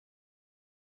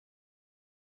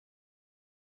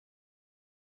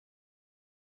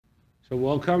So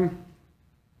welcome.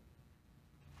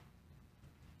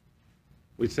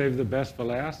 We saved the best for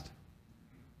last.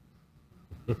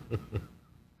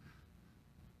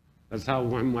 That's how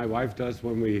my wife does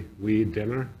when we eat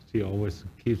dinner. She always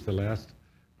keeps the last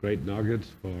great nuggets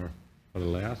for the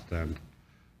last. And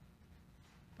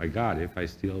by God, if I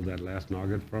steal that last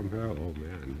nugget from her, oh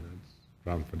man, that's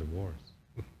ground for divorce.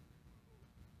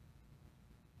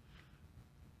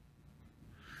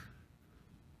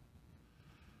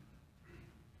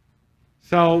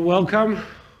 So welcome.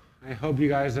 I hope you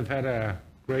guys have had a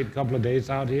great couple of days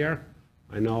out here.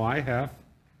 I know I have.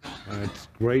 It's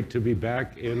great to be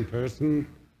back in person,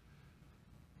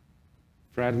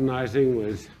 fraternizing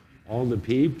with all the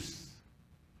peeps.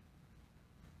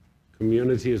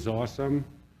 Community is awesome.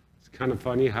 It's kind of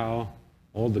funny how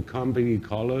all the company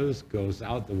colors goes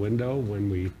out the window when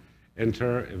we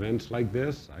enter events like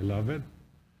this. I love it.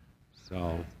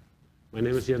 So, my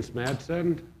name is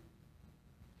Madsen.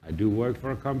 I do work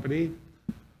for a company.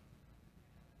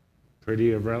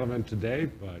 Pretty irrelevant today,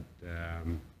 but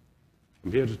I'm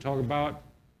here to talk about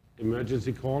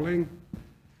emergency calling.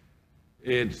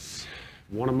 It's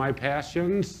one of my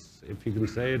passions, if you can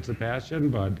say it's a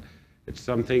passion, but it's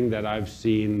something that I've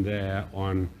seen there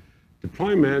on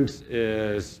deployments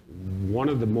is one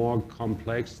of the more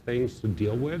complex things to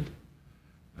deal with.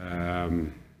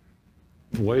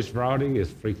 Voice routing is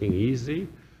freaking easy,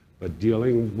 but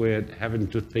dealing with having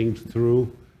to think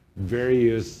through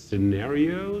various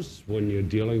scenarios when you're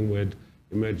dealing with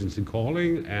emergency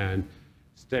calling and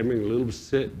stepping a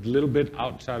little bit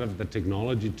outside of the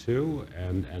technology too,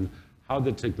 and how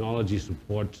the technology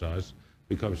supports us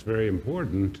becomes very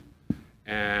important.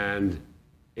 And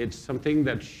it's something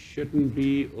that shouldn't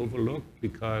be overlooked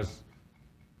because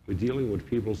we're dealing with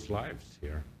people's lives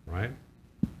here, right?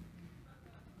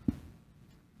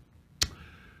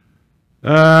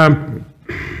 5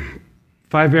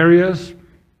 areas.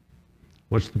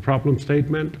 What's the problem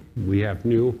statement? We have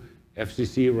new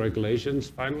FCC regulations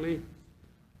finally.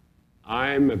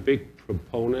 I'm a big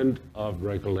proponent of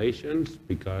regulations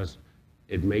because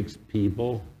it makes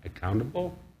people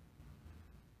accountable.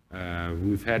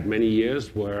 We've had many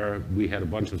years where we had a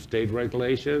bunch of state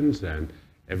regulations and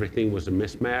everything was a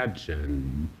mismatch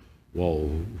and,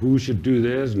 well, who should do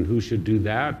this and who should do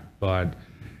that? But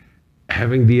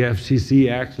having the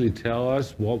FCC actually tell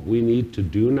us what we need to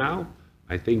do now,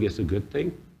 I think is a good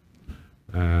thing.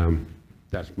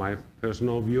 That's my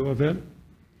personal view of it.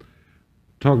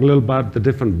 Talk a little about the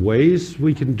different ways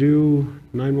we can do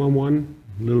 911,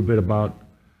 a little bit about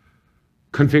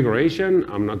configuration.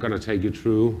 I'm not going to take you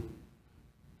through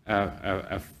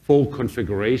a full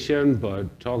configuration,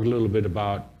 but talk a little bit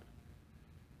about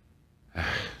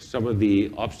some of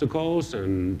the obstacles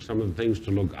and some of the things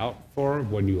to look out for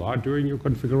when you are doing your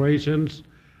configurations,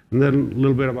 and then a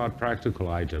little bit about practical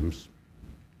items.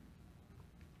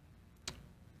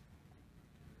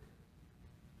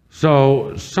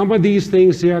 So some of these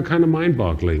things here are kind of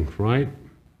mind-boggling, right?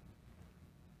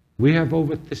 We have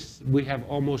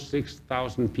almost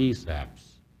 6,000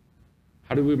 PSAPs.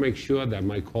 How do we make sure that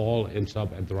my call ends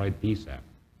up at the right PSAP?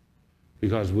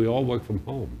 Because we all work from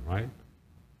home, right?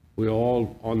 We're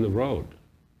all on the road.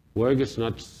 Work is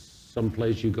not some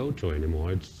place you go to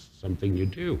anymore. It's something you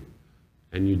do,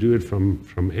 and you do it from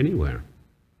anywhere.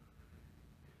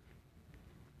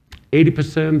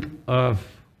 80% of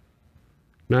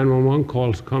 911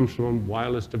 calls comes from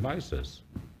wireless devices.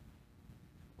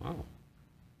 Wow.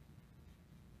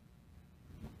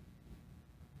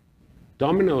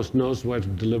 Domino's knows where to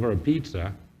deliver a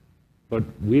pizza, but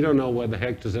we don't know where the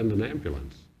heck to send an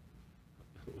ambulance.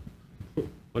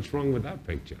 What's wrong with that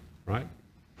picture, right?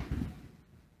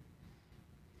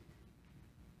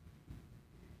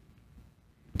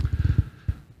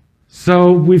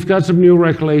 So we've got some new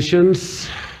regulations.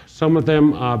 Some of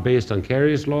them are based on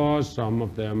carriers laws, some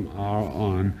of them are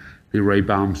on the Ray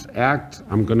Baum's Act.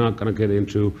 I'm not going to get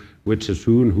into which is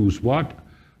who and who's what,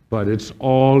 but it's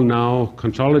all now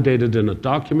consolidated in a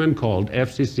document called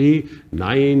FCC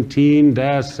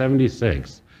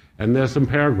 19-76. And there's some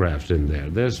paragraphs in there.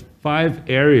 There's 5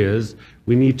 areas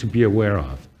we need to be aware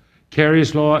of.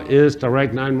 Carriers law is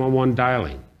direct 911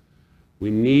 dialing. We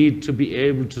need to be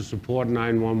able to support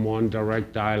 911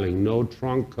 direct dialing. No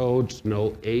trunk codes,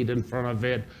 no 8 in front of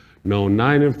it, no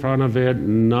 9 in front of it,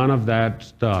 none of that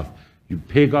stuff. You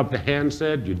pick up the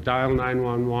handset, you dial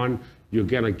 911, you're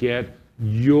gonna get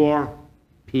your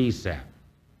PSAP.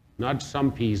 Not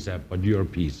some PSAP, but your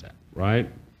PSAP, right?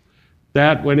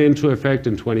 That went into effect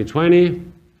in 2020.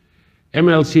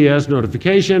 MLTS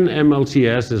notification.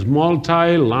 MLTS is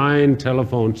multi-line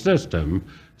telephone system.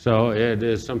 So it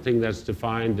is something that's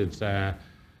defined. It's a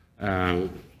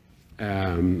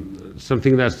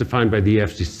something that's defined by the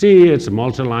FCC. It's a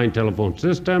multi-line telephone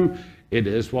system. It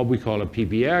is what we call a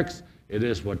PBX. It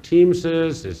is what Teams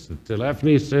is. It's the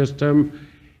telephony system.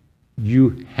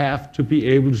 You have to be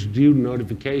able to do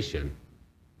notification.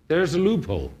 There's a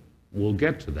loophole. We'll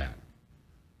get to that.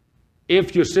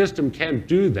 If your system can't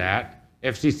do that,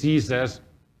 FCC says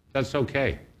that's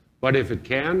okay. But if it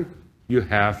can, you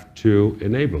have to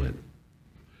enable it.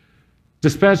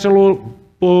 Dispatchable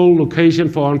location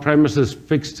for on-premises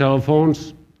fixed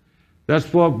telephones,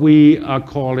 that's what we are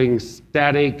calling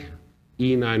static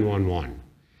E911.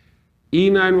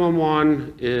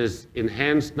 E911 is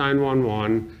enhanced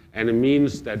 911, and it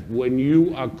means that when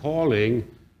you are calling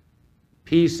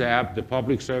PSAP, the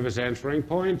public service answering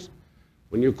points,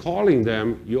 when you're calling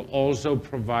them, you're also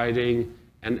providing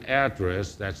an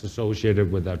address that's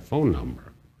associated with that phone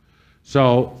number.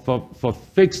 So for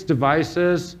fixed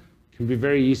devices, it can be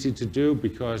very easy to do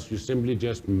because you simply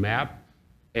just map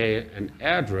an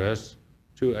address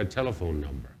to a telephone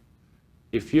number.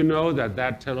 If you know that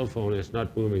that telephone is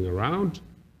not moving around,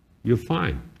 you're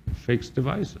fine. Fixed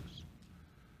devices.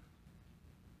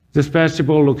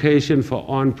 Dispatchable location for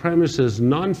on-premises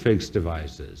non-fixed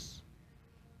devices.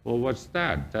 Well, what's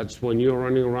that? That's when you're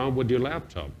running around with your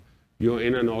laptop. You're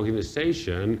in an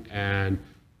organization and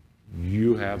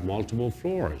you have multiple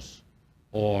floors,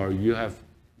 or you have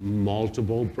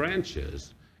multiple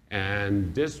branches.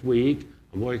 And this week,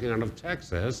 I'm working out of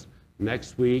Texas.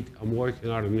 Next week, I'm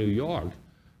working out of New York.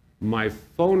 My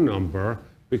phone number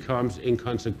becomes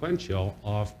inconsequential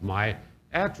of my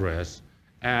address.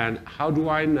 And how do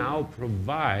I now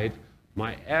provide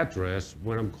my address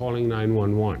when I'm calling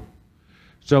 911?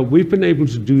 So we've been able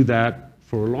to do that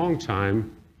for a long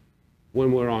time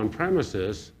when we're on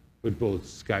premises with both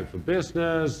Skype for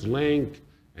Business, Link,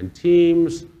 and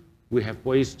Teams. We have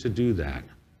ways to do that.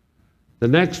 The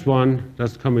next one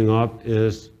that's coming up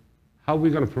is how are we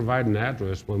going to provide an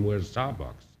address when we're at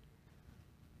Starbucks?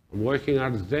 I'm working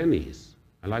out at Denny's.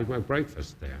 I like my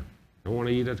breakfast there. I want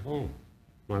to eat at home.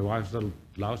 My wife's a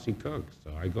lousy cook,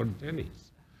 so I go to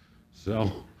Denny's.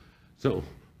 So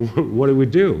what do we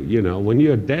do? You know, when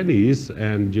you're at Denny's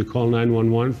and you call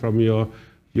 911 from your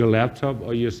laptop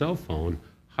or your cell phone,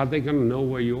 how are they going to know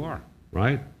where you are,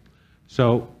 right?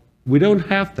 So we don't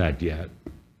have that yet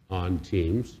on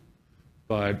Teams,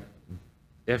 but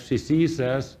FCC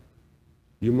says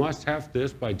you must have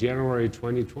this by January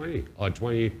 2020 or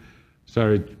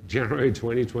January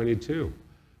 2022.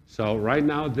 So right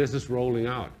now this is rolling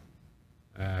out.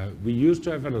 We used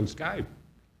to have it on Skype.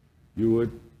 You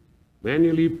would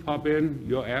manually pop in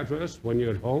your address when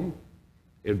you're at home.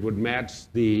 It would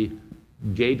match the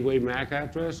gateway MAC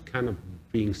address, kind of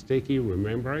being sticky,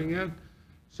 remembering it.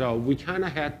 So we kind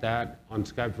of had that on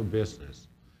Skype for Business.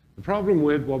 The problem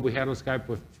with what we had on Skype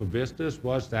for Business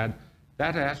was that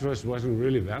that address wasn't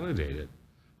really validated.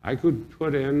 I could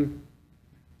put in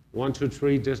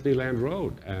 123 Disneyland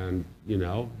Road, and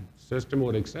system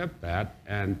would accept that.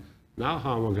 And now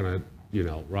how am I going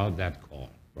to route that call,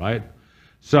 right?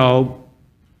 So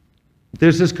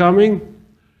this is coming.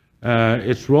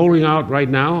 It's rolling out right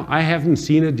now. I haven't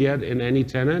seen it yet in any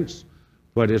tenants,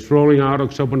 but it's rolling out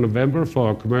October, November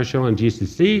for commercial and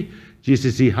GCC,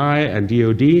 GCC High and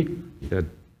DoD. They're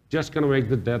just going to make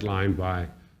the deadline by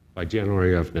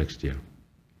January of next year.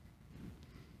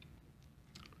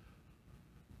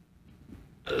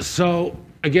 So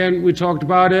again, we talked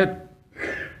about it.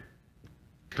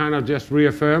 Kind of just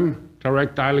reaffirm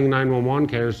direct dialing 911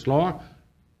 carries law.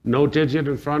 No digit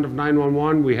in front of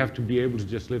 911. We have to be able to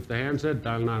just lift the handset,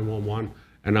 dial 911,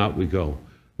 and out we go.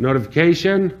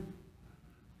 Notification.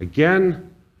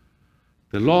 Again,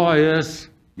 the law is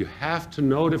you have to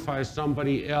notify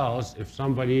somebody else if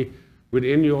somebody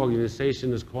within your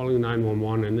organization is calling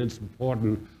 911, and it's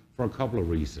important for a couple of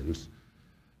reasons.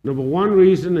 Number one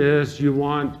reason is you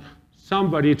want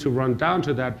somebody to run down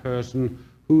to that person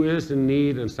who is in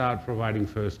need and start providing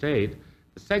first aid.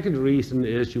 The second reason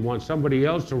is you want somebody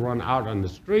else to run out on the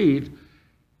street,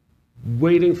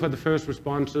 waiting for the first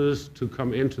responders to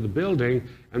come into the building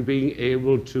and being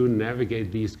able to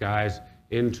navigate these guys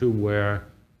into where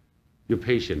your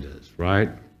patient is, right?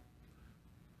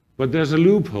 But there's a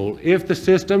loophole. If the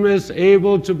system is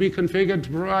able to be configured to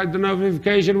provide the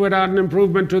notification without an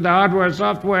improvement to the hardware and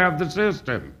software of the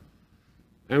system,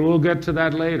 and we'll get to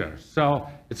that later. So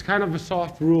it's kind of a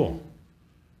soft rule.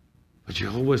 But you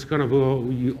always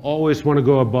want to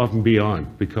go above and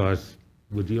beyond because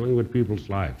we're dealing with people's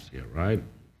lives here, right?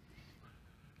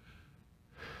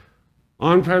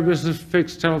 On-premises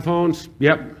fixed telephones,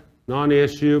 yep,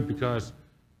 non-issue because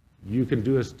you can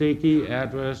do a sticky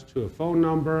address to a phone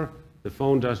number. The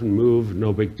phone doesn't move,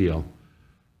 no big deal.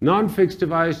 Non-fixed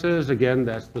devices, again,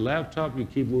 that's the laptop you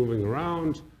keep moving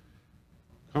around.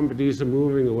 Companies are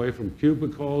moving away from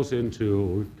cubicles into,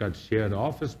 we've got shared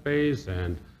office space,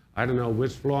 and I don't know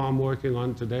which floor I'm working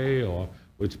on today or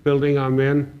which building I'm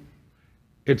in.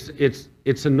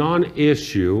 It's a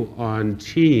non-issue on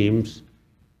Teams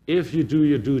if you do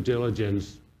your due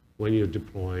diligence when you're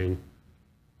deploying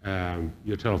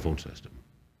your telephone system.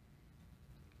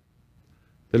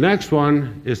 The next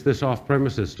one is this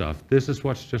off-premises stuff. This is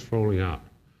what's just rolling out.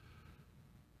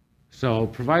 So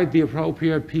provide the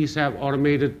appropriate PSAP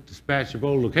automated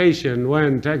dispatchable location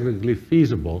when technically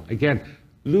feasible. Again,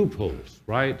 loopholes,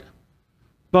 right?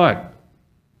 But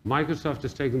Microsoft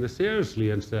is taking this seriously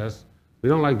and says, we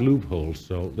don't like loopholes,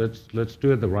 so let's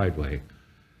do it the right way.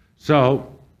 So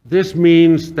this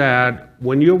means that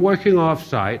when you're working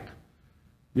off-site,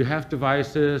 you have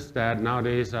devices that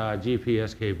nowadays are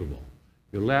GPS capable.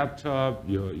 Your laptop,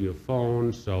 your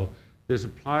phone, so this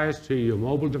applies to your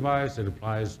mobile device, it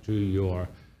applies to your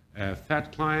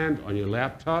FAT client on your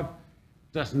laptop,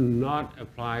 does not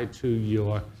apply to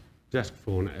your desk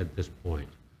phone at this point.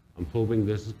 I'm hoping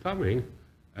this is coming,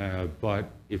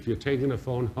 but if you're taking a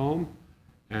phone home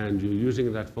and you're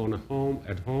using that phone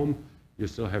at home, you're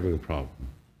still having a problem.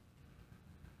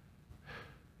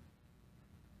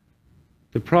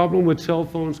 The problem with cell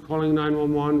phones calling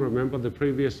 911, remember the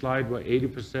previous slide where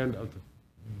 80% of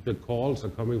the calls are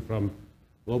coming from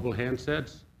mobile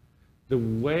handsets? The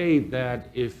way that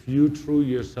if you through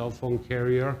your cell phone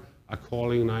carrier are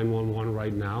calling 911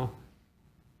 right now,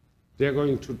 they're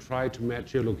going to try to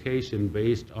match your location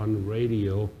based on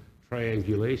radio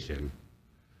triangulation.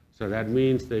 So that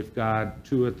means they've got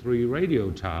 2 or 3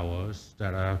 radio towers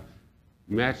that are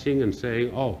matching and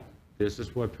saying, oh, this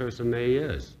is what person A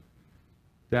is.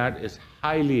 That is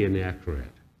highly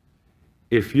inaccurate.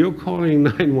 If you're calling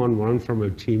 911 from a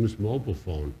Teams mobile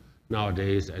phone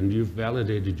nowadays and you've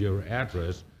validated your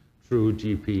address through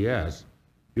GPS,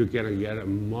 you're gonna get a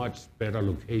much better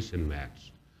location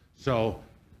match. So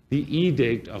the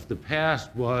edict of the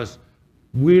past was,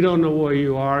 we don't know where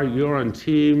you are, you're on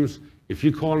Teams, if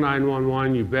you call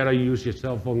 911, you better use your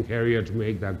cell phone carrier to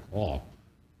make that call.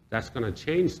 That's gonna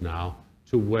change now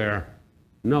to where,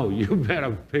 no, you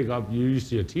better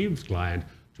use your Teams client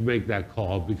to make that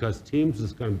call, because Teams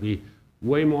is going to be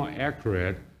way more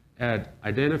accurate at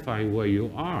identifying where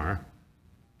you are,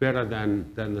 better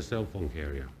than the cell phone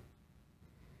carrier.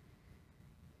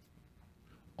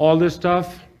 All this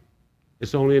stuff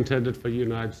is only intended for the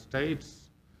United States.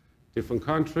 Different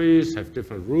countries have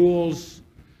different rules.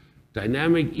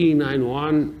 Dynamic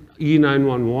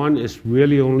E911 is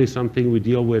really only something we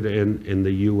deal with in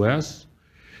the US.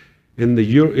 In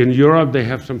Europe, they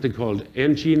have something called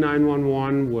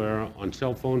NG911, where on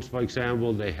cell phones, for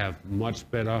example, they have much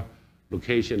better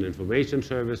location information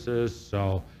services.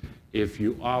 So if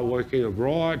you are working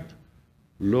abroad,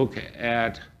 look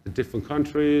at the different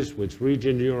countries, which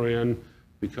region you're in,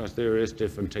 because there is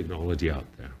different technology out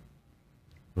there.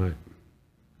 Right.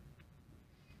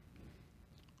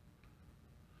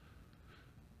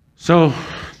 So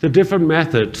the different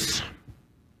methods.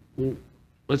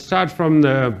 Let's start from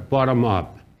the bottom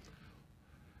up.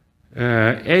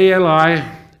 ALI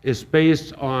is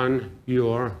based on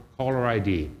your caller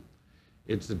ID.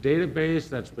 It's a database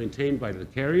that's maintained by the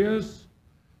carriers.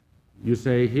 You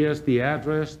say, here's the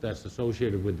address that's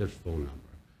associated with this phone number.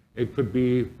 It could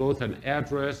be both an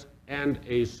address and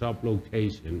a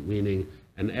sublocation, meaning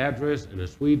an address and a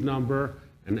suite number,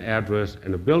 an address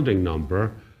and a building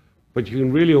number, but you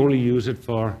can really only use it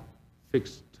for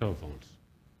fixed telephones.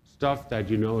 Stuff that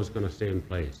you know is going to stay in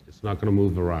place. It's not going to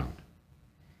move around.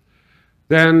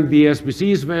 Then the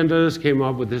SBC's vendors came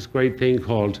up with this great thing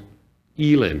called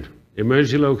ELIN,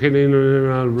 Emergency Locating,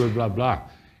 blah, blah, blah.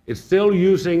 It's still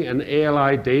using an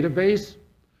ALI database.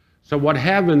 So what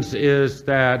happens is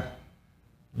that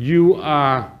you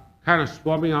are kind of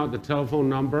swapping out the telephone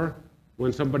number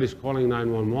when somebody's calling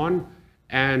 911,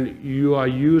 and you are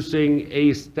using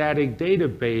a static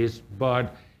database,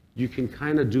 but you can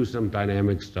kind of do some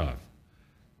dynamic stuff.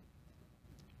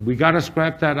 We got to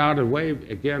scrap that out of the way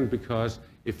again, because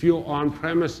if you're on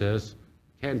premises,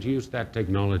 you can't use that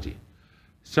technology.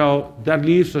 So that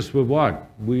leaves us with what?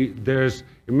 There's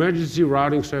emergency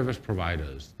routing service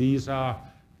providers. These are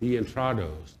the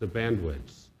Intrados, the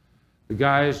bandwidths, the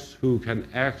guys who can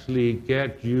actually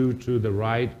get you to the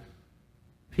right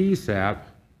PSAP,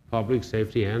 public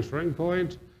safety answering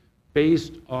point,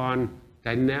 based on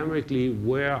dynamically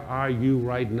where are you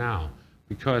right now.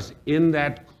 Because in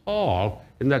that call,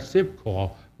 in that SIP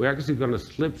call, we're actually going to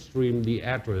slipstream the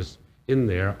address in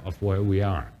there of where we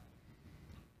are.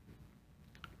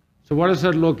 So what does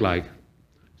that look like?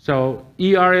 So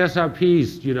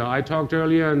ERSRPs, I talked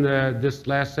earlier in this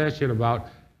last session about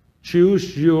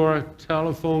choose your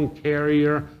telephone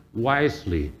carrier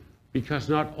wisely, because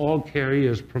not all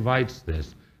carriers provides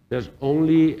this. There's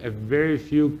only a very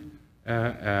few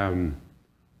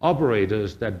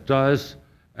operators that does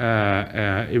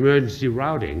emergency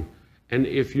routing. And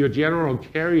if your general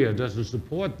carrier doesn't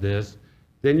support this,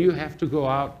 then you have to go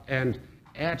out and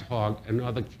ad hoc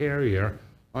another carrier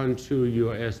onto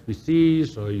your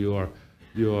SBCs or your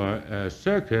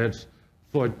circuits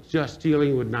for just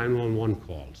dealing with 911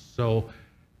 calls. So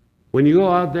when you go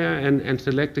out there and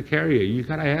select a carrier, you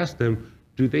gotta ask them,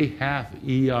 do they have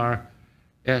ERSP,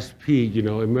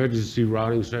 emergency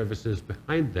routing services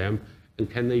behind them, and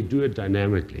can they do it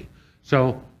dynamically?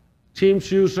 So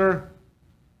Teams user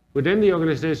within the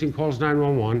organization calls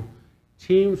 911.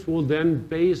 Teams will then,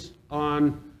 based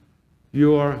on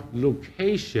your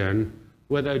location,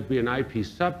 whether it be an IP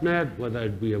subnet, whether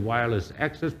it be a wireless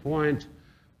access point,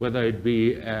 whether it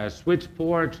be a switch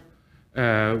port,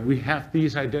 we have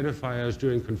these identifiers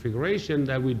during configuration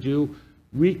that we do.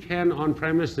 We can, on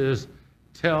premises,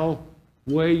 tell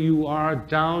where you are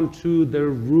down to the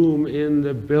room in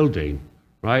the building,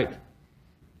 right?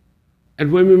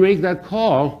 And when we make that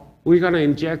call, we're going to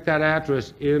inject that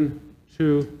address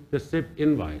into the SIP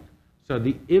invite. So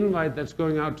the invite that's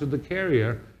going out to the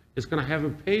carrier is going to have a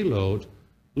payload,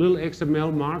 little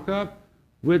XML markup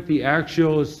with the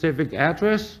actual civic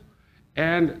address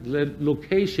and the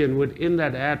location within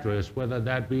that address, whether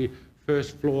that be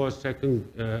first floor, second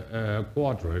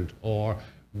quadrant, or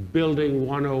building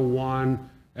 101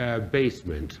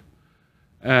 basement.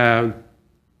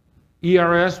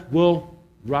 ERS will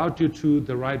route you to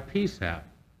the right PSAP.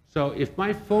 So if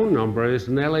my phone number is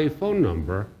an LA phone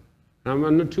number, I'm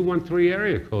on the 213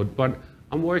 area code, but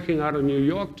I'm working out of New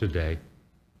York today,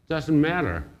 doesn't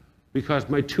matter, because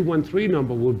my 213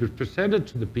 number will be presented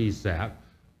to the PSAP,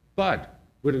 but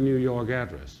with a New York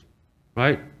address,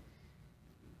 right?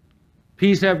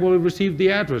 PSAP will receive the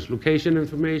address, location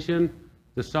information,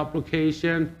 the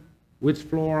sublocation, which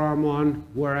floor I'm on,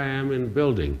 where I am in the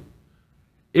building.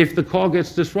 If the call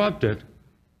gets disrupted,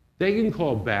 they can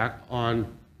call back on,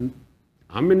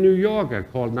 I'm in New York, I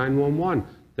called 911.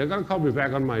 They're going to call me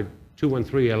back on my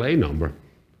 213 LA number.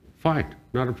 Fine,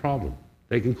 not a problem.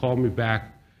 They can call me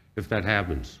back if that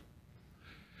happens.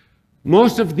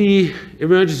 Most of the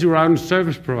emergency routing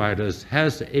service providers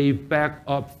has a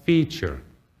backup feature.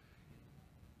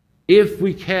 If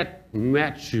we can't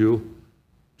match you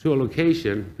to a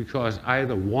location because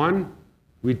either one,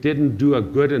 we didn't do a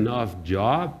good enough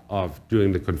job of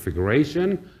doing the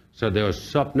configuration, so there are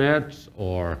subnets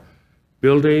or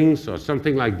buildings or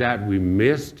something like that we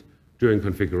missed during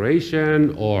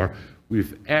configuration, or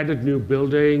we've added new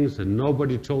buildings and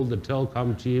nobody told the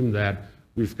telecom team that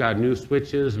we've got new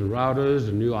switches and routers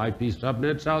and new IP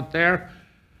subnets out there.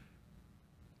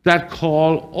 That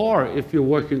call, or if you're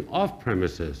working off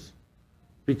premises,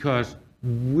 because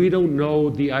we don't know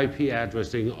the IP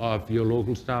addressing of your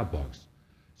local Starbucks.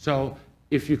 So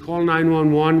if you call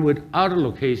 911 without a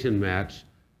location match,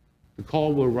 the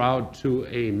call will route to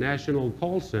a national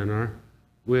call center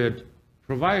with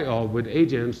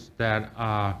agents that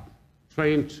are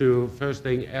trained to first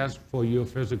thing ask for your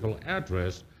physical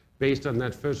address. Based on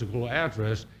that physical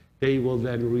address, they will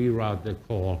then reroute the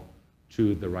call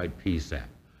to the right PSAP.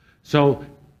 So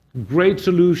great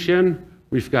solution.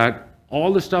 We've got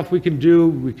all the stuff we can do.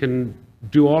 We can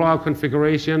do all our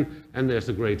configuration, and there's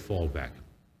a great fallback.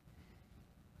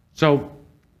 So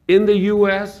in the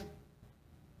US,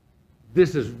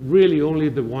 this is really only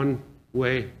the one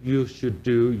way you should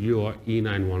do your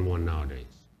E911 nowadays.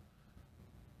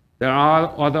 There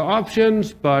are other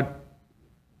options, but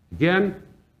again,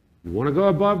 you want to go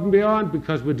above and beyond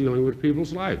because we're dealing with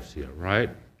people's lives here, right?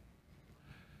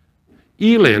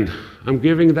 ELIN, I'm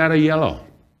giving that a yellow.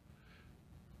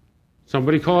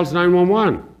 Somebody calls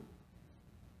 911.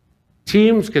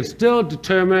 Teams can still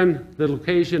determine the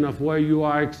location of where you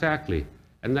are exactly,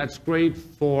 and that's great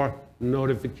for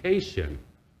notification,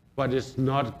 but it's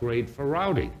not great for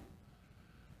routing.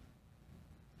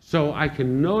 So I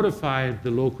can notify the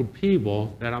local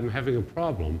people that I'm having a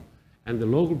problem, and the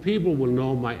local people will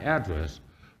know my address.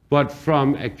 But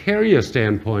from a carrier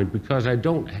standpoint, because I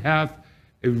don't have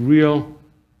a real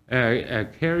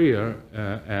carrier,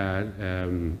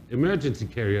 emergency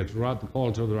carrier to route the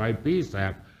call to the right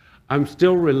PSAP, I'm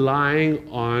still relying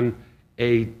on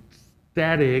a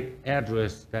static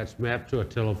address that's mapped to a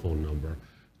telephone number.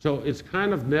 So it's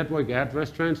kind of network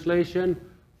address translation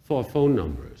for phone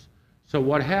numbers. So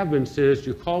what happens is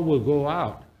your call will go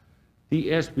out. The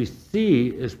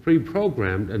SBC is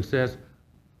pre-programmed and says,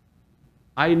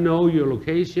 I know your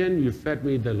location, you fed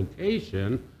me the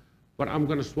location, but I'm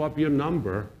going to swap your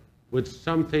number with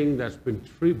something that's been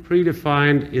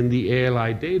predefined in the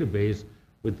ALI database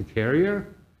with the carrier,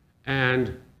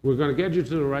 and we're going to get you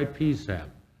to the right PSAP.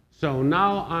 So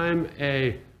now I'm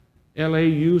a LA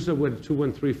user with a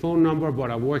 213 phone number, but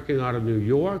I'm working out of New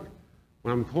York.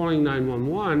 When I'm calling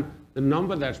 911, the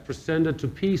number that's presented to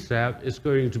PSAP is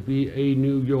going to be a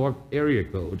New York area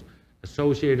code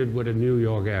associated with a New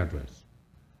York address.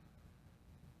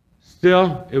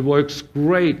 Still, it works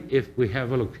great if we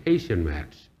have a location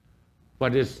match,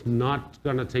 but it's not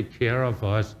going to take care of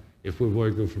us if we're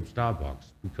working from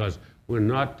Starbucks, because we're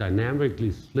not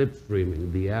dynamically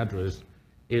slipstreaming the address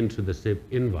into the SIP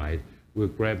invite. We're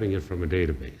grabbing it from a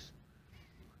database.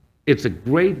 It's a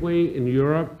great way in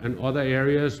Europe and other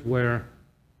areas where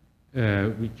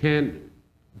we can't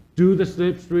do the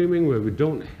slipstreaming, where we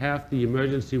don't have the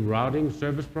emergency routing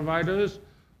service providers,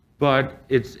 but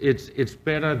it's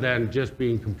better than just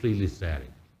being completely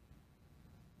static.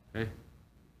 Okay?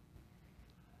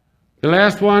 The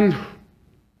last one,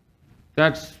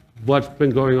 that's what's been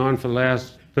going on for the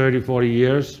last 30, 40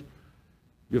 years.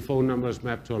 Your phone number is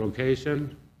mapped to a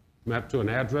location, mapped to an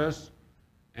address,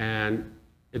 and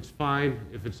it's fine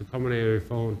if it's a common area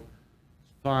phone.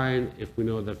 It's fine if we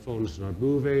know that phone is not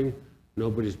moving,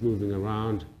 nobody's moving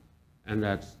around, and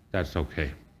that's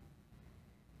okay.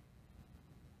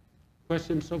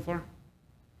 Questions so far?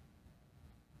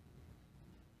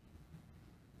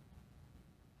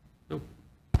 No.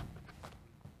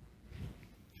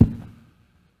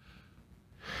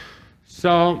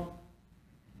 So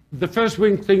the first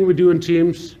thing we do in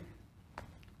Teams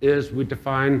is we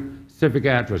define civic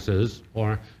addresses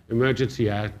or emergency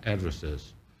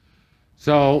addresses.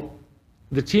 So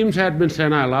the Teams Admin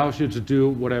Center allows you to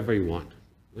do whatever you want.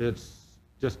 It's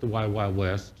just the Wild Wild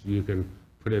West. You can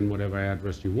put in whatever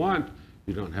address you want.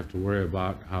 You don't have to worry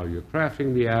about how you're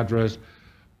crafting the address.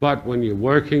 But when you're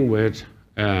working with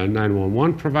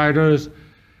 911 providers,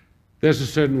 there's a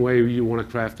certain way you want to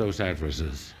craft those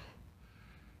addresses.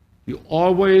 You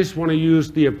always want to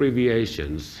use the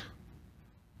abbreviations.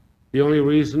 The only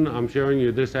reason I'm showing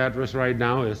you this address right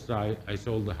now is I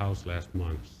sold the house last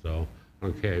month, so I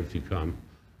don't care if you come.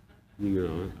 You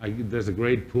know, there's a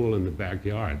great pool in the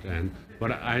backyard,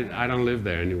 but I don't live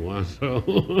there anymore,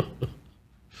 so.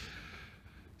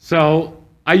 So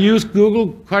I use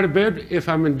Google quite a bit. If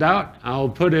I'm in doubt, I'll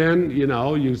put in,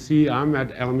 you see I'm at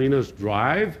Alaminos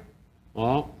Drive.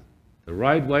 Well, the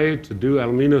right way to do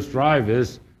Alaminos Drive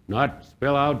is not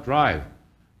spell out drive.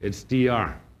 It's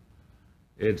DR.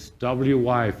 It's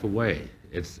WY for way.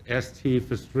 It's ST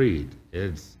for street.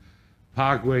 It's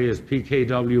Parkway is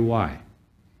PKWY.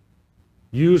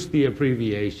 Use the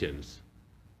abbreviations.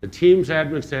 The Teams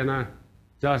Admin Center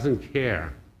doesn't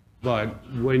care. But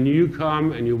when you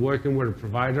come and you're working with a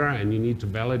provider and you need to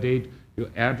validate your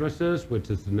addresses,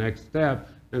 which is the next step,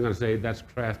 they're going to say that's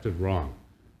crafted wrong.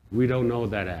 We don't know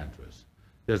that address.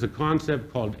 There's a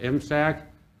concept called MSAG,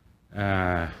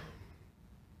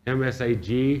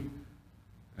 MSAG,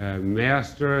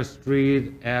 Master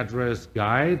Street Address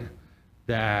Guide,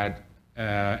 that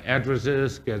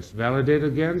addresses gets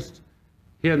validated against.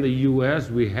 Here in the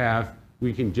US,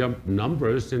 we can jump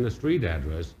numbers in a street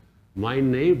address. My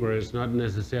neighbor is not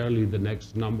necessarily the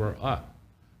next number up.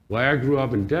 Where I grew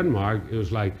up in Denmark, it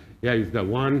was like, yeah, you've got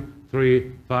 1, 3,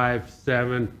 5,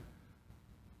 7,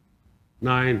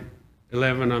 9,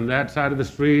 11 on that side of the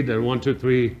street, and 1, 2,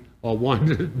 3, or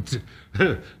 1,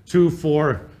 2,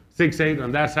 4, 6, 8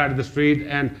 on that side of the street,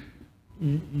 and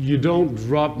you don't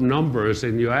drop numbers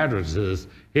in your addresses.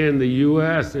 Here in the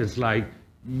US, it's like,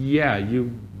 yeah, you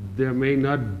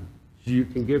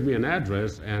can give me an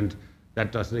address, and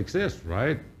that doesn't exist,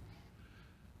 right?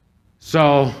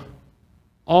 So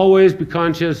always be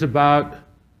conscious about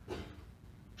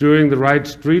doing the right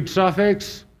street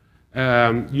suffix.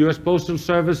 US Postal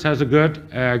Service has a good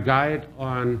guide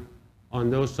on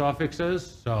those suffixes.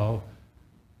 So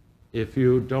if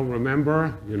you don't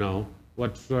remember,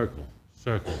 what circle,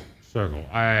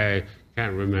 I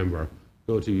can't remember,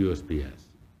 go to USPS.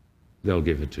 They'll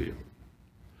give it to you.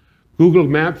 Google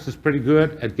Maps is pretty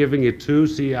good at giving it to.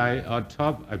 See, on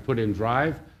top, I put in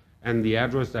Drive, and the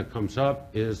address that comes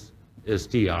up is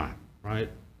DR, right?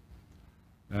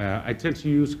 I tend to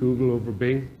use Google over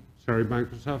Bing. Sorry,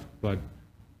 Microsoft, but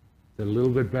they're a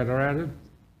little bit better at it.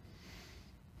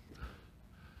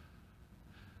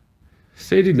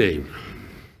 City name.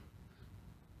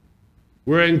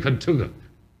 We're in Kentucky.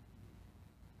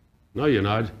 No, you're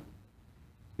not.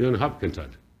 You're in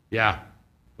Hopkinton. Yeah,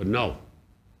 but no.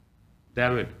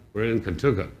 Damn it, we're in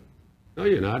Kentucky. No,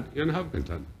 you're not. You're in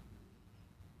Hopkinton.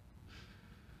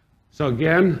 So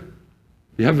again,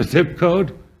 you have a zip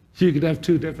code, you could have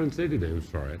 2 different city names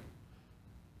for it.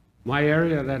 My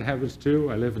area, that happens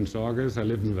too. I live in Saugus, I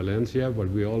live in Valencia, but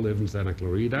we all live in Santa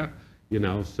Clarita, you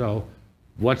know, so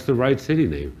what's the right city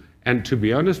name? And to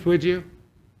be honest with you,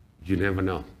 you never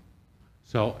know.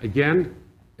 So again,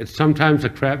 it's sometimes a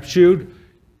crapshoot.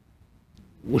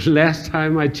 Last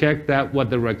time I checked that,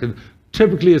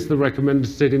 typically it's the recommended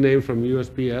city name from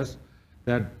USPS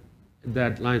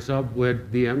that lines up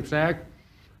with the MSAC.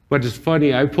 But it's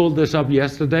funny, I pulled this up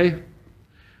yesterday.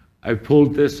 I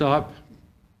pulled this up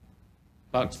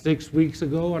about 6 weeks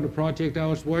ago on a project I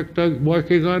was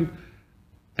working on,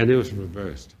 and it was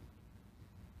reversed.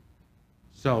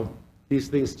 So these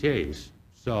things change.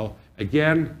 So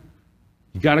again,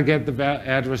 you got to get the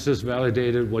addresses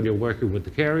validated when you're working with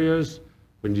the carriers.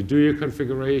 When you do your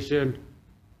configuration,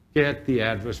 get the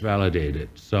address validated.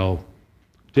 So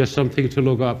just something to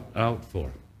look out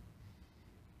for.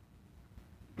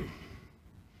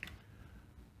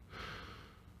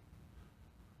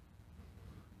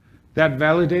 That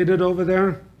validated over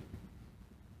there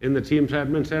in the Teams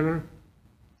Admin Center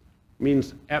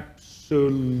means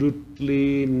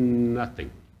absolutely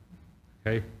nothing,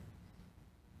 okay?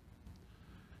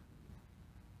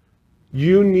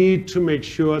 You need to make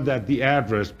sure that the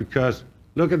address, because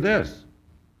look at this,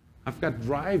 I've got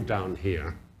drive down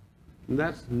here, and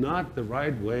that's not the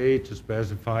right way to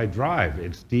specify drive,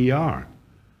 it's DR.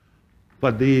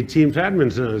 But the Teams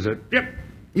Admin Center said, yep,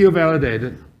 you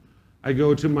validated. I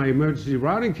go to my emergency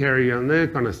routing carrier and they're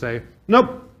going to say,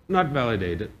 nope, not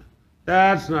validated.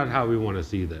 That's not how we want to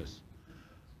see this.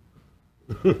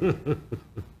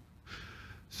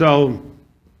 So,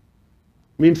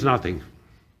 means nothing.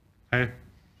 Okay?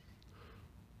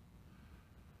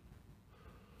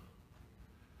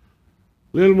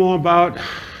 A little more about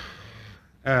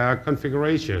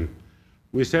configuration.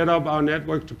 We set up our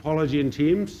network topology in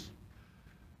Teams.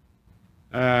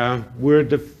 We're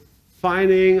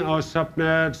defining our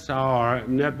subnets, our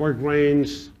network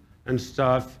range and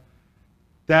stuff.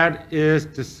 That is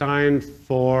designed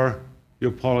for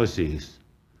your policies,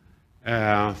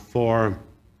 it's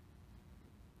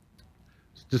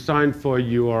designed for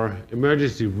your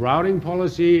emergency routing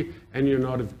policy and your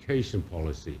notification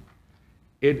policy.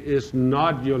 It is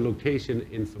not your location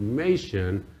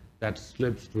information that's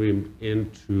slipstreamed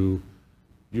into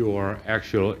your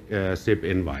actual SIP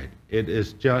invite. It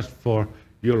is just for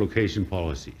your location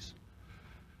policies.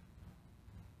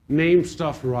 Name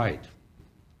stuff right,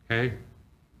 okay?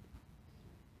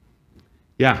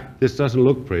 Yeah, this doesn't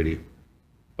look pretty,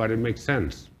 but it makes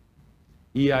sense.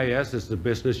 EIS is the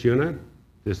business unit.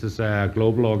 This is a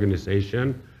global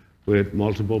organization with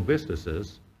multiple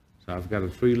businesses. So I've got a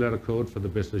 3-letter code for the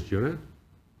business unit.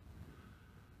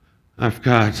 I've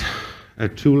got a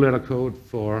 2-letter code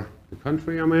for the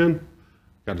country I'm in.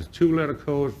 Got a 2-letter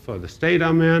code for the state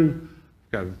I'm in.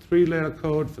 Got a 3-letter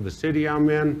code for the city I'm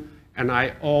in. And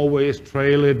I always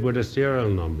trail it with a serial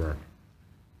number.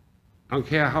 I don't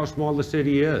care how small the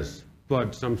city is,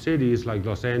 but some cities like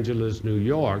Los Angeles, New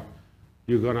York,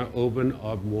 you're going to open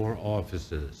up more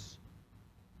offices.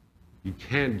 You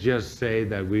can't just say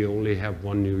that we only have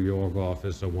one New York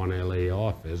office or one LA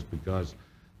office, because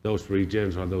those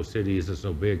regions or those cities are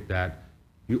so big that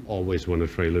you always want to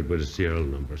trail it with a serial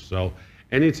number. So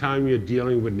anytime you're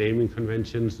dealing with naming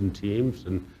conventions and teams,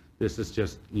 and this is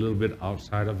just a little bit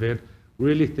outside of it,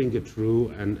 really think it through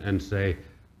and say,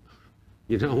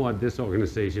 you know what, this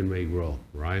organization may grow,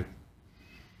 right?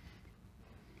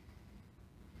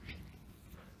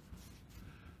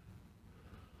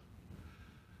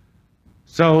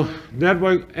 So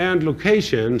network and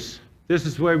locations, this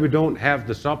is where we don't have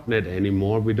the subnet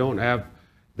anymore. We don't have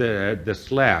the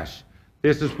slash.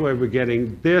 This is where we're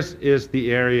getting, this is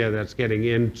the area that's getting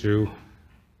into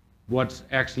what's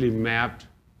actually mapped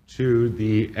to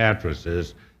the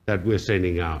addresses that we're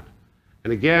sending out.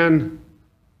 And again,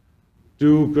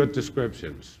 do good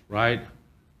descriptions, right?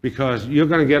 Because you're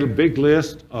going to get a big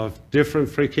list of different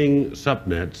freaking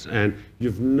subnets, and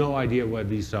you've no idea where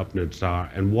these subnets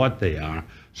are and what they are.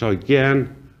 So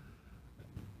again,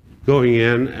 going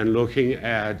in and looking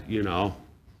at, you know,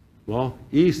 well,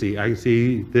 easy. I can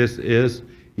see this is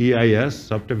EIS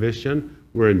subdivision.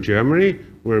 We're in Germany,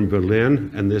 we're in Berlin,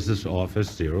 and this is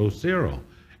Office 00.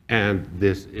 And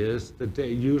this is the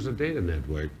user data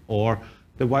network or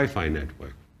the Wi-Fi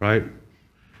network, right?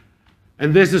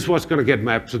 And this is what's going to get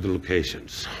mapped to the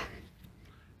locations.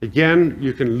 Again,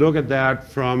 you can look at that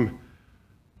from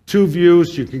 2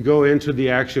 views. You can go into the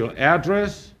actual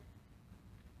address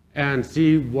and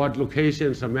see what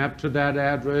locations are mapped to that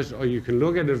address, or you can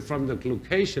look at it from the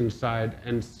location side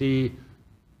and see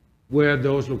where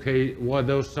those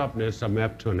subnets are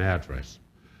mapped to an address.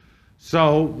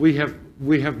 So we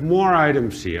have more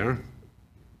items here.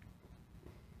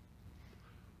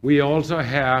 We also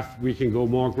we can go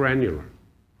more granular.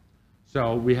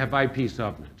 So we have IP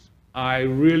subnets. I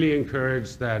really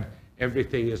encourage that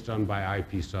everything is done by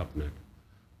IP subnet.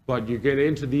 But you get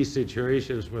into these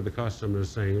situations where the customer is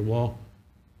saying, well,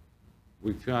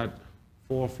 we've got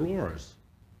 4 floors,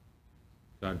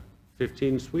 got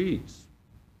 15 suites,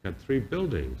 got 3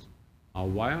 buildings. Our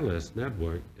wireless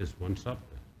network is one subnet,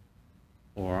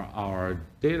 or our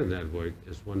data network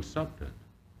is one subnet.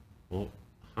 Well,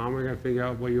 how am I going to figure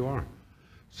out where you are?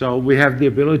 So we have the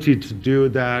ability to do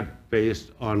that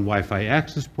based on Wi-Fi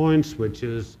access points,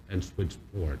 switches, and switch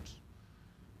ports.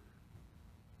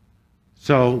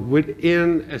 So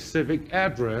within a civic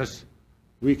address,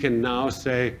 we can now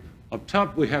say, up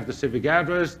top we have the civic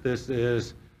address, this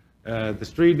is the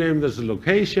street name, this is the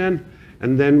location,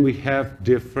 and then we have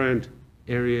different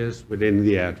areas within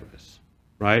the address,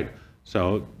 right?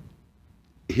 So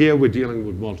here we're dealing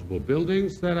with multiple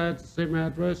buildings that are at the same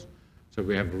address. So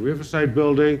we have a Riverside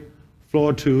building,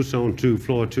 floor 2, zone 2,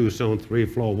 floor 2, zone 3,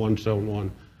 floor 1, zone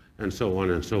 1, and so on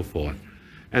and so forth.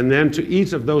 And then to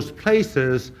each of those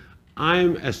places,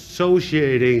 I'm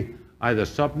associating either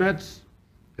subnets,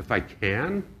 if I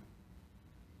can,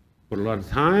 but a lot of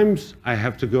times I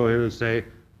have to go in and say, I'm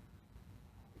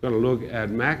going to look at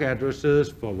MAC addresses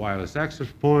for wireless access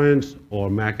points or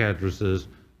MAC addresses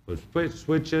for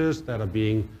switches that are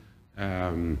being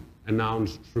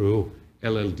announced through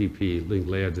LLDP, Link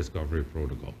Layer Discovery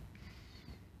Protocol.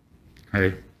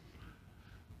 Okay.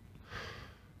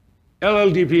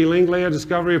 LLDP, Link Layer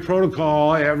Discovery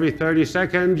Protocol, every 30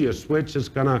 seconds, your switch is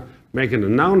going to make an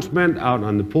announcement out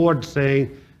on the port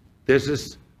saying, this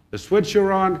is the switch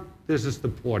you're on, this is the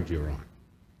port you're on.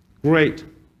 Great,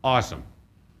 awesome.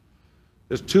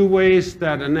 There's 2 ways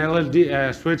that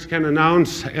an switch can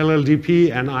announce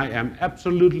LLDP, and I am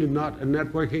absolutely not a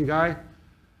networking guy.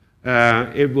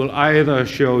 It will either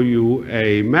show you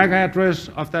a MAC address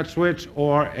of that switch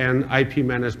or an IP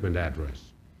management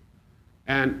address.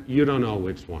 And you don't know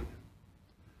which one.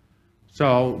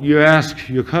 So you ask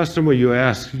your customer,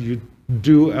 you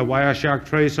do a Wireshark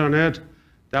trace on it.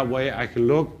 That way I can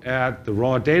look at the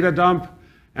raw data dump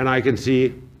and I can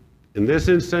see, in this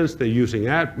instance, they're using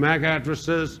MAC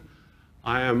addresses.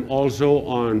 I am also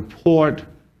on port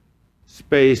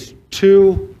space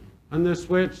 2 on this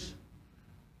switch.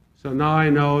 So now I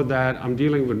know that I'm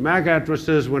dealing with MAC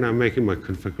addresses when I'm making my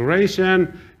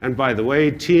configuration. And by the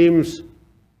way, Teams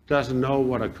doesn't know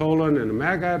what a colon and a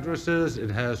MAC address is.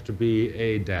 It has to be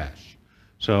a dash.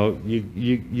 So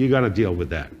you got to deal with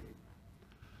that.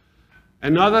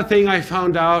 Another thing I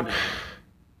found out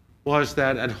was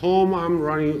that at home I'm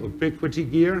running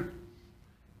Ubiquiti gear,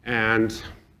 and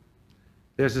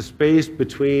there's a space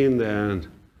between the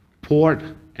port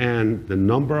and the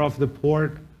number of the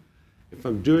port. If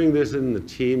I'm doing this in the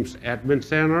Teams admin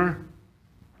center,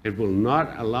 it will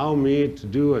not allow me to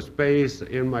do a space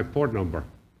in my port number.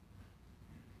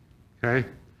 Okay?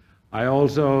 I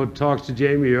also talked to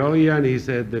Jamie earlier, and he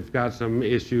said they've got some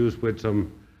issues with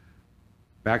some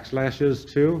backslashes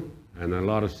too, and a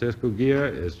lot of Cisco gear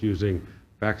is using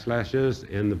backslashes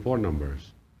in the port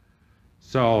numbers.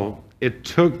 So it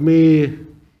took me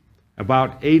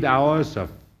about 8 hours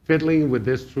of fiddling with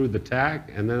this through the tag,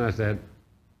 and then I said,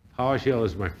 PowerShell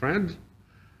is my friend,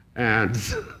 and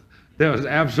there was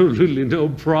absolutely no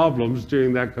problems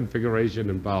doing that configuration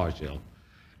in PowerShell.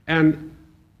 And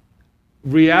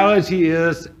reality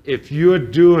is, if you're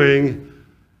doing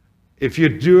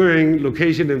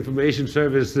location information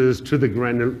services to the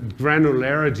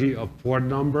granularity of port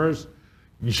numbers,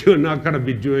 you're not going to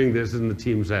be doing this in the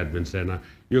Teams admin center.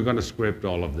 You're going to script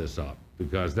all of this up,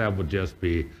 because that would just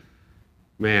be,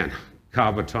 man,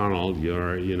 carpal tunnel.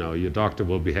 Your doctor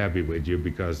will be happy with you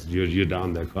because you're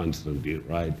down there constantly,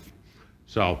 right?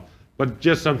 So, but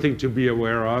just something to be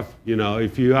aware of.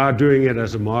 If you are doing it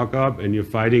as a mock-up and you're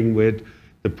fighting with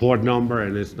the port number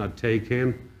and it's not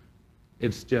taken,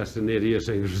 it's just an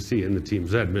idiosyncrasy in the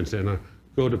Teams admin center.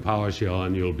 Go to PowerShell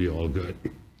and you'll be all good.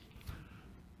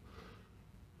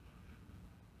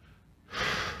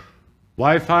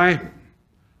 Wi-Fi,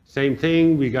 same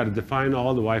thing. We got to define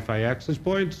all the Wi-Fi access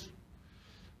points.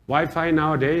 Wi-Fi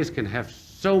nowadays can have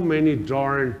so many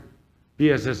darn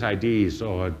BSS-IDs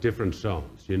or different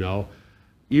zones,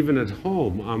 Even at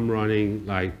home, I'm running,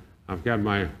 I've got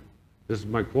this is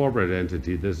my corporate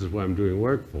entity. This is what I'm doing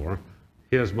work for.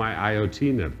 Here's my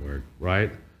IoT network,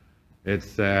 right?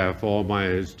 It's for all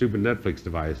my stupid Netflix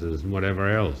devices and whatever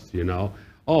else,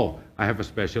 Oh, I have a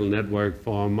special network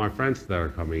for my friends that are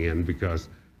coming in because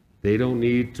They don't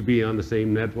need to be on the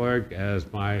same network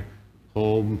as my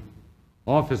home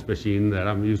office machine that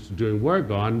I'm used to doing work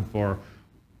on for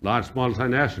large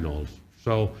multinationals.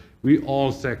 So we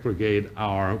all segregate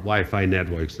our Wi-Fi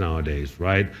networks nowadays,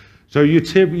 right? So you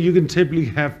can typically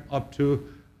have up to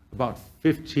about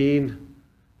 15,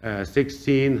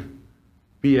 16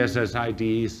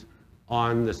 BSSIDs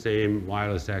on the same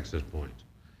wireless access point.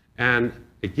 And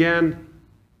again,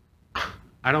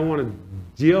 I don't want to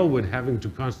deal with having to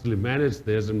constantly manage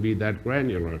this and be that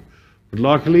granular. But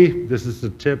luckily, this is the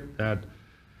tip that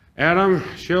Adam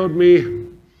showed me,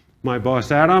 my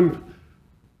boss Adam.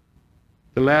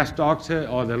 The last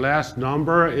octet or the last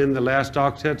number in the last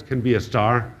octet can be a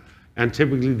star, and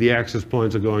typically the access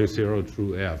points are going 0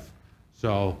 through F.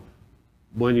 So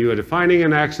when you are defining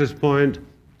an access point,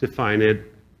 define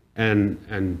it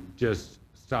and just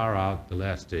star out the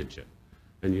last digit.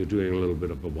 And you're doing a little bit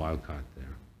of a wildcard there.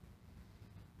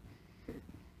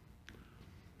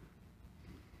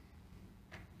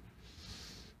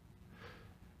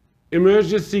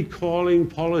 Emergency calling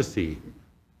policy,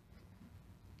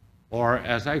 or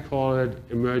as I call it,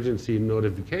 emergency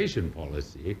notification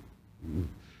policy.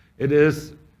 It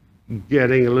is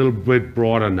getting a little bit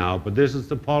broader now, but this is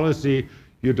the policy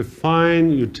you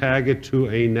define, you tag it to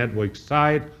a network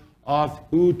site of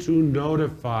who to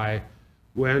notify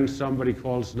when somebody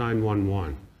calls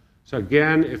 911. So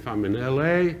again, if I'm in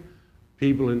LA,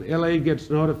 people in LA gets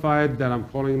notified that I'm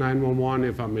calling 911.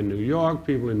 If I'm in New York,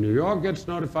 people in New York gets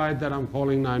notified that I'm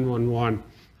calling 911.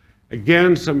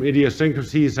 Again, some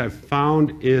idiosyncrasies I've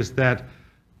found is that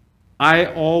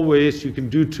you can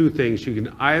do two things. You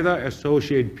can either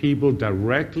associate people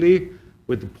directly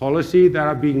with the policy that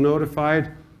are being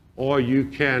notified, or you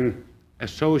can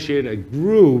associate a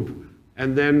group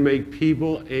and then make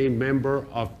people a member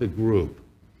of the group.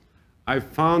 I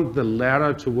found the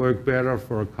latter to work better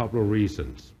for a couple of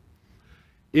reasons.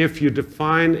 If you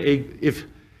define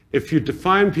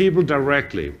people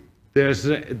directly, there's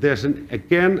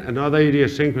again another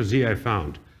idiosyncrasy I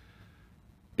found.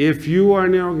 If you are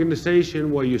in an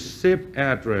organization where your SIP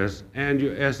address and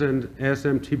your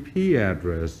SMTP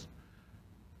address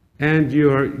and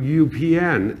your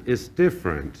UPN is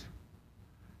different,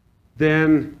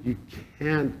 then you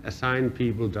can't assign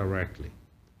people directly.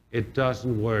 It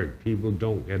doesn't work. People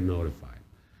don't get notified.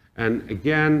 And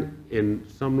again, in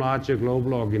some larger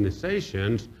global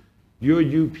organizations, your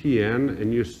UPN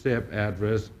and your SIP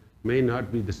address may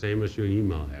not be the same as your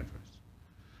email address.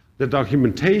 The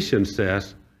documentation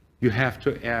says you have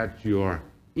to add your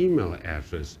email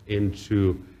address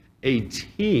into a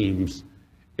Teams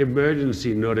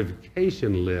emergency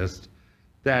notification list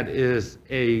that is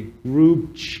a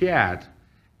group chat,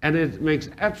 and it makes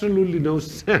absolutely no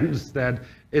sense that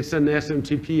it's an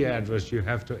SMTP address you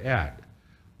have to add.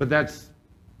 But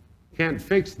can't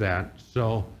fix that,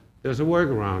 so there's a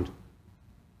workaround.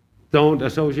 Don't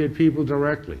associate people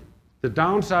directly. The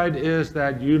downside is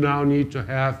that you now need to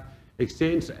have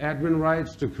exchange admin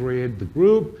rights to create the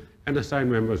group and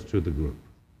assign members to the group,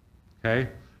 okay?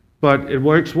 But it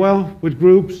works well with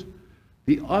groups.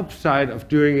 The upside of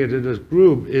doing it in a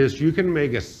group is you can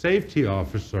make a safety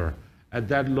officer at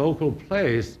that local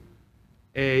place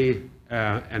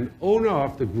an owner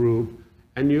of the group,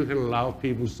 and you can allow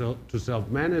people to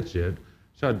self-manage it,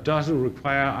 so it doesn't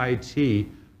require IT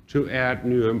to add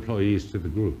new employees to the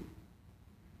group.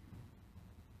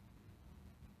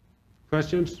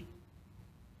 Questions?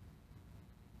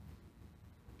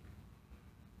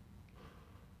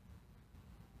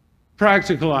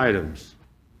 Practical items.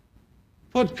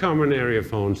 Put common area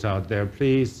phones out there,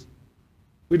 please.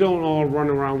 We don't all run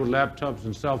around with laptops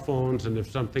and cell phones, and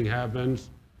if something happens,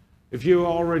 if you're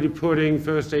already putting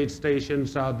first aid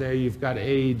stations out there, you've got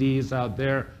AEDs out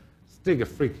there, stick a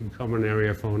freaking common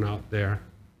area phone out there.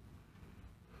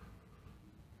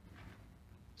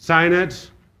 Signage.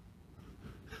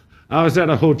 I was at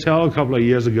a hotel a couple of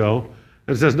years ago,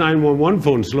 and it says 911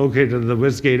 phones located at the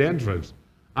Westgate entrance.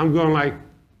 I'm going like,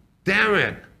 damn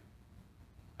it.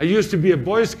 I used to be a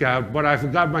Boy Scout, but I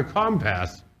forgot my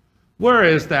compass. Where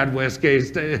is that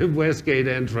Westgate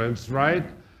entrance, right?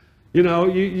 You know,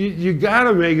 you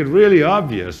gotta make it really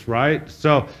obvious, right?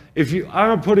 So if you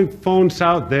are putting phones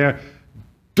out there,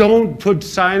 don't put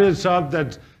signage up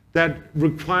that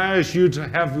requires you to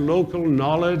have local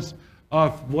knowledge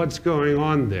of what's going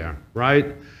on there,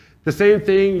 right? The same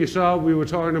thing you saw, we were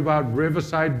talking about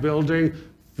Riverside Building,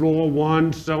 floor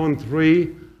 1, zone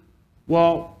 3.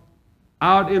 Well,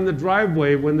 out in the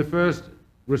driveway when the first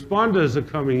responders are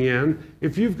coming in,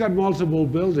 if you've got multiple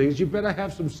buildings, you better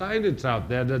have some signage out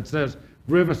there that says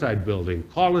Riverside Building,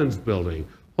 Collins Building,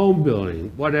 Home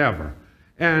Building, whatever.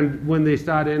 And when they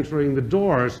start entering the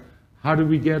doors, How do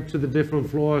we get to the different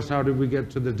floors? How do we get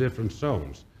to the different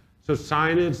zones? So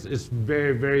signage is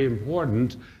very, very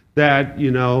important that,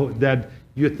 you know, that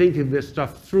you're thinking this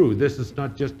stuff through. This is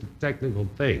not just a technical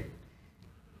thing.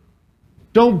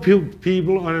 Don't put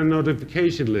people on a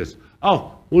notification list.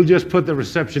 Oh, we'll just put the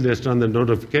receptionist on the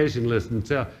notification list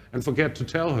and forget to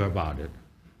tell her about it.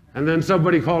 And then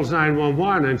somebody calls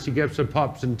 911 and she gets a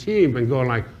pops and team and going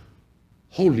like,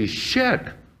 holy shit,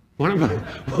 what am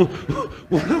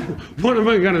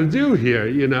I gonna do here,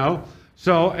 you know?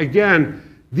 So again,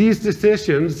 these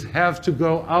decisions have to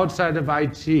go outside of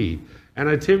IT. And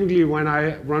I typically, when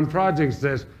I run projects,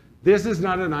 this is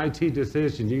not an IT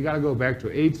decision. You gotta go back to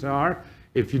HR.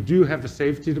 If you do have a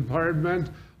safety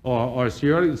department or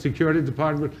security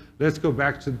department, let's go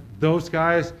back to those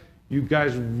guys. You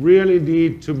guys really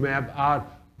need to map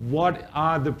out what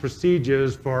are the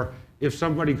procedures for if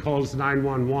somebody calls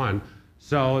 911,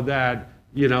 so that,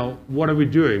 you know, what are we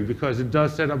doing? Because it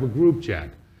does set up a group chat.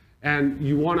 And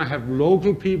you want to have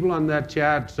local people on that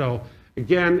chat. So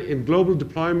again, in global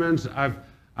deployments,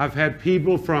 I've had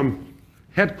people from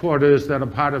headquarters that are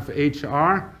part of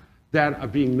HR that are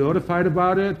being notified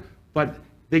about it, but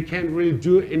they can't really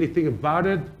do anything about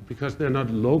it because they're not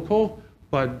local,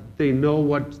 but they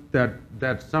know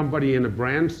that somebody in a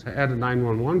branch had a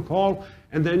 911 call.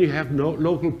 And then you have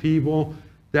local people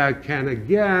that can,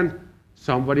 again,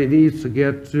 somebody needs to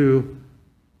get to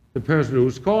the person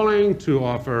who's calling to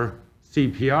offer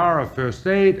CPR or first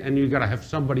aid, and you gotta have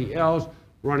somebody else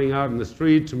running out in the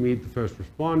street to meet the first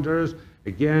responders.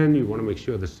 Again, you wanna make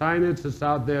sure the signage is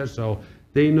out there so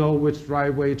they know which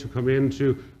driveway to come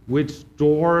into, which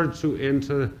door to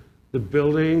enter the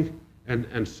building,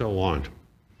 and so on.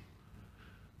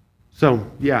 So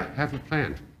yeah, have a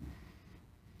plan.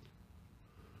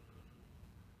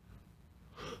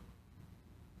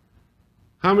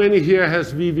 How many here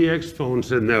has VVX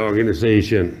phones in their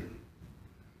organization?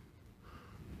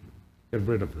 Get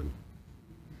rid of them.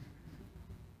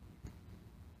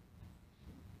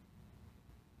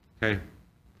 Okay.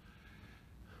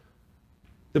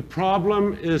 The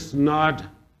problem is not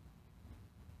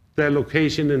their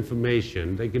location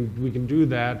information. We can do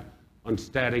that on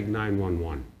static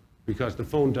 911 because the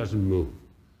phone doesn't move.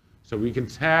 So we can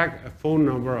tag a phone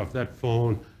number of that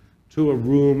phone to a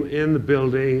room in the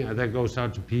building, and that goes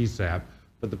out to PSAP.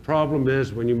 But the problem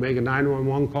is when you make a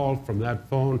 911 call from that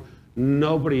phone,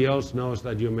 nobody else knows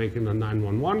that you're making a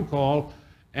 911 call,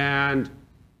 and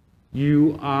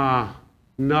you are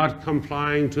not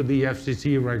complying to the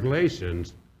FCC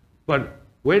regulations. But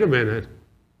wait a minute,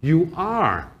 you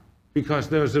are, because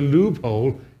there's a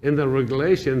loophole in the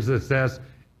regulations that says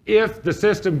if the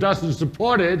system doesn't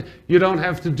support it, you don't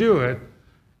have to do it.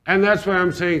 And that's why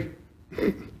I'm saying,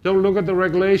 don't look at the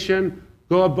regulation,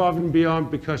 go above and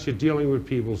beyond because you're dealing with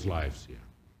people's lives here,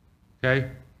 okay?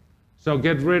 So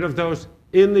get rid of those.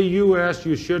 In the US,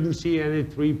 you shouldn't see any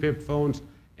 3-pip phones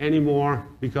anymore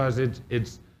because it's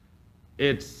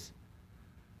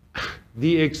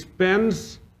the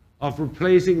expense of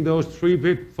replacing those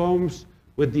 3-pip phones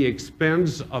with the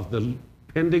expense of the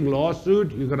pending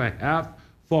lawsuit you're gonna have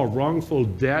for a wrongful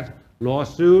death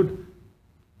lawsuit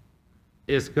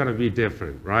is gonna be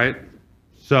different, right?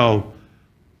 So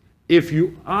if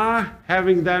you are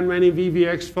having that many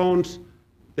VVX phones,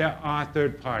 there are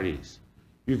third parties.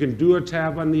 You can do a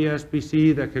tab on the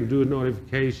SBC that can do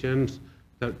notifications.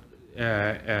 The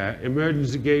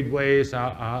emergency gateways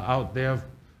are out there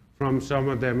from some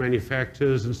of their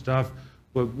manufacturers and stuff.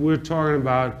 But we're talking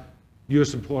about you're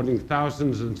supporting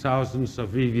thousands and thousands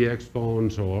of VVX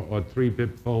phones or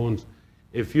 3-pip phones.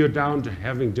 If you're down to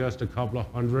having just a couple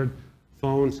of hundred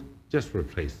phones, just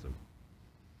replace them.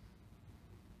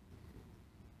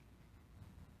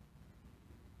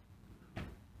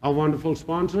 Our wonderful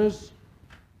sponsors.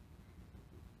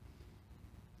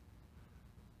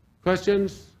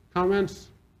 Questions, comments?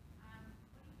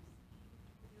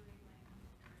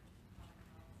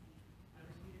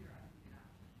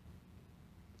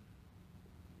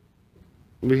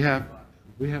 We have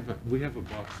a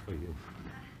box for you.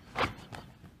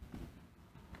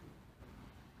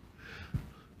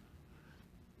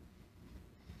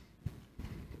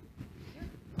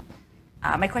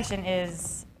 My question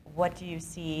is, what do you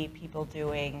see people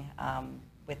doing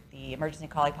with the emergency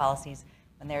calling policies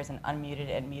when there's an unmuted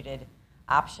and muted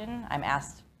option? I'm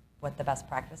asked what the best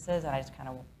practice is, and I just kind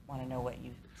of want to know what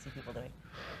you see people doing.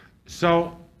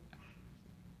 So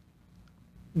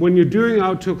when you're doing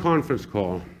out to a conference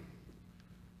call,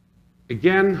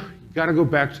 again, you got to go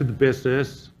back to the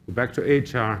business, go back to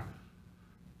HR,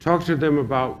 talk to them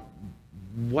about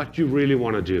what you really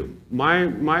want to do.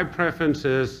 My preference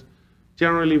is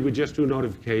Generally, we just do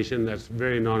notification. That's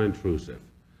very non-intrusive.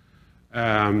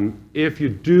 If you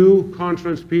do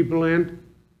conference people in,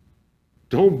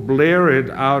 don't blare it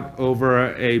out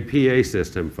over a PA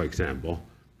system, for example,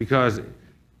 because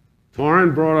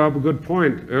Torren brought up a good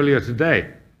point earlier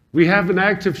today. We have an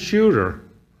active shooter.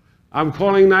 I'm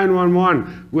calling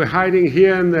 911. We're hiding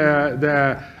here in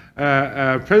the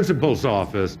principal's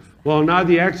office. Well, now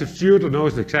the active shooter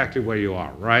knows exactly where you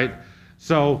are, right?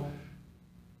 So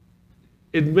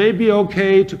it may be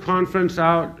okay to conference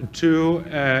out to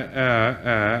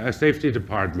a safety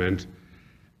department.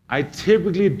 I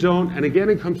typically don't, and again,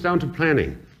 it comes down to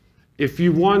planning. If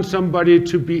you want somebody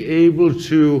to be able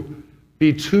to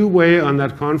be two-way on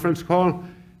that conference call,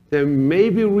 there may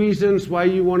be reasons why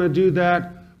you want to do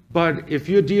that, but if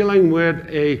you're dealing with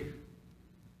a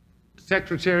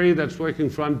secretary that's working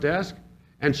front desk,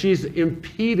 and she's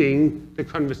impeding the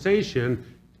conversation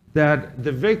that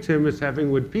the victim is having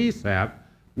with PSAP,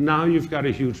 now you've got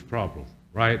a huge problem,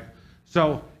 right?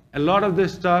 So a lot of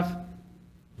this stuff,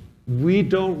 we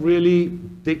don't really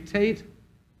dictate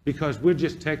because we're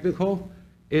just technical.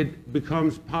 It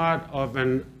becomes part of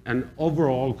an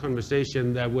overall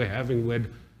conversation that we're having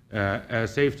with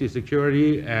safety,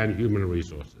 security, and human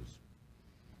resources.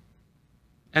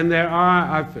 And there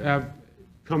are, I've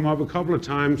come up a couple of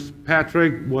times,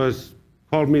 Patrick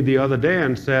called me the other day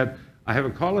and said, I have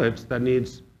a college that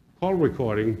needs call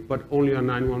recording, but only on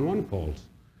 911 calls.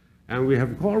 And we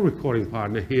have a call recording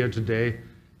partner here today.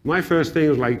 My first thing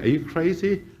was like, are you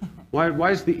crazy?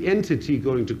 Why is the entity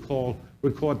going to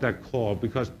record that call?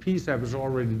 Because PSAP is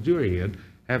already doing it.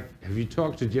 Have you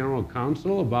talked to General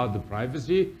Counsel about the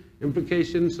privacy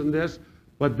implications in this?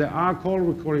 But there are call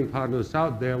recording partners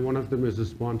out there. One of them is a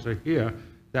sponsor here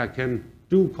that can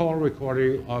do call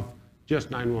recording of just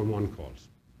 911 calls.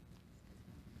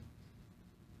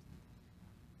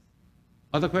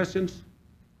 Other questions?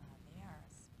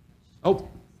 Oh,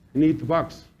 you need the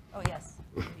box. Oh, yes.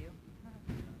 Thank you.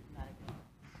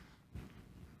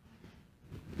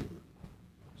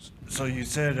 So you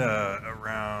said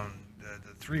around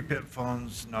the 3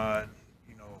 pitfalls not,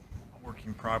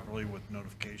 working properly with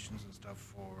notifications and stuff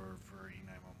for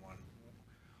E911.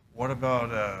 What about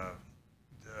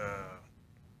the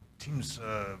Teams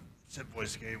SIP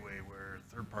voice gateway where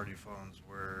third-party phones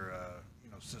where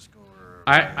Cisco or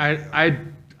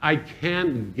I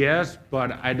can't guess,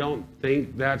 but I don't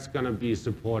think that's going to be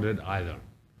supported either.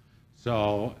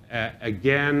 So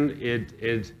again,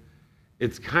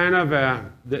 it's kind of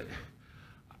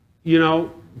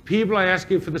people are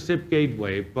asking for the SIP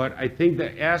gateway, but I think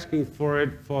they're asking for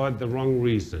it for the wrong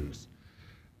reasons.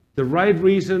 The right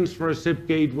reasons for a SIP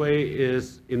gateway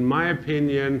is, in my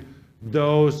opinion,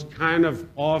 those kind of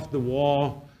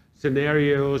off-the-wall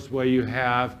scenarios where you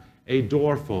have a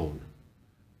door phone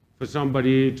for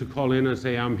somebody to call in and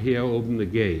say, I'm here, open the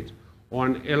gate. Or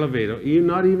an elevator,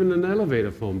 not even an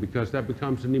elevator phone, because that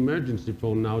becomes an emergency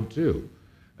phone now too.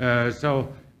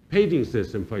 So paging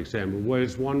system, for example, where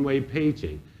it's one-way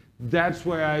paging. That's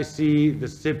where I see the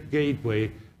SIP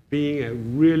gateway being a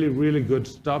really, really good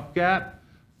stopgap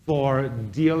for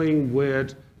dealing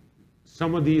with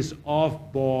some of these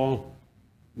off-ball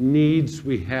needs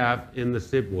we have in the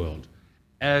SIP world.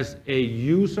 As a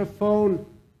user phone,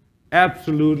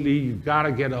 absolutely, you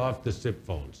gotta get off the SIP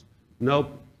phones.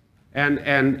 Nope.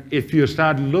 And if you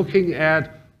start looking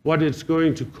at what it's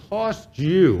going to cost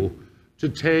you to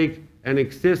take an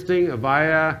existing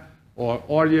Avaya or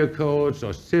audio codes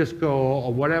or Cisco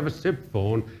or whatever SIP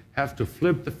phone, have to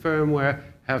flip the firmware,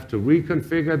 have to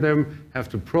reconfigure them, have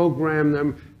to program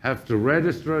them, have to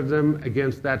register them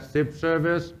against that SIP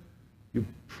service, you're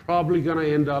probably going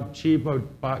to end up cheaper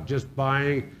by just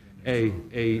buying a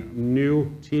new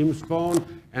Teams phone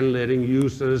and letting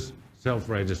users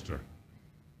self-register.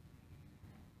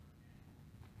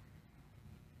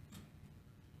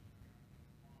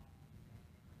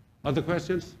 Other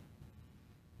questions?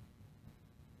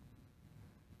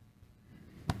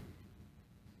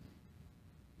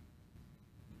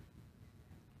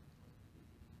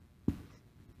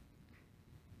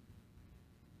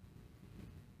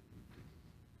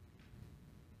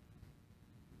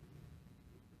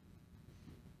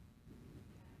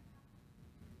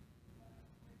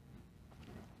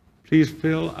 Please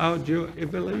fill out your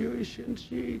evaluation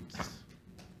sheets.